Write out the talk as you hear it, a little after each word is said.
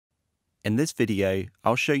In this video,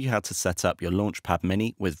 I'll show you how to set up your Launchpad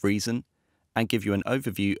Mini with Reason and give you an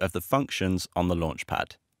overview of the functions on the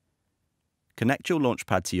Launchpad. Connect your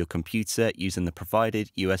Launchpad to your computer using the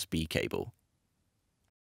provided USB cable.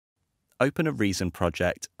 Open a Reason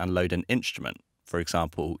project and load an instrument, for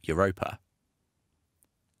example, Europa.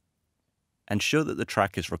 Ensure that the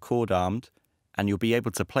track is record-armed and you'll be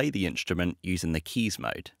able to play the instrument using the keys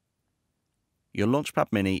mode. Your Launchpad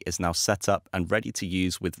Mini is now set up and ready to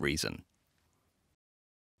use with Reason.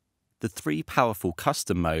 The three powerful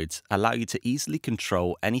custom modes allow you to easily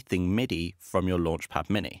control anything MIDI from your Launchpad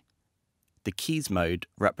Mini. The keys mode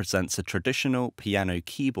represents a traditional piano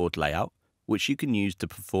keyboard layout, which you can use to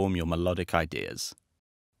perform your melodic ideas.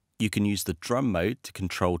 You can use the drum mode to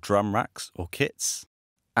control drum racks or kits,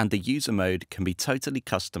 and the user mode can be totally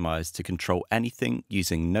customized to control anything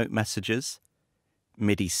using note messages,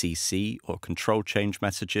 MIDI CC or control change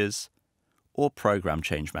messages, or program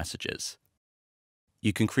change messages.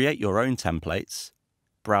 You can create your own templates,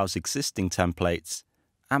 browse existing templates,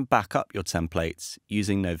 and back up your templates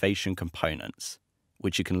using Novation Components,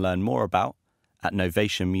 which you can learn more about at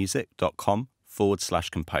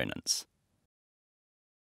novationmusic.com/components.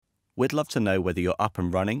 We'd love to know whether you're up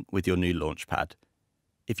and running with your new Launchpad.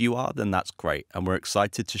 If you are, then that's great, and we're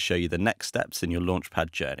excited to show you the next steps in your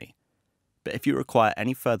Launchpad journey. But if you require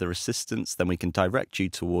any further assistance, then we can direct you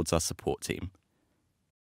towards our support team.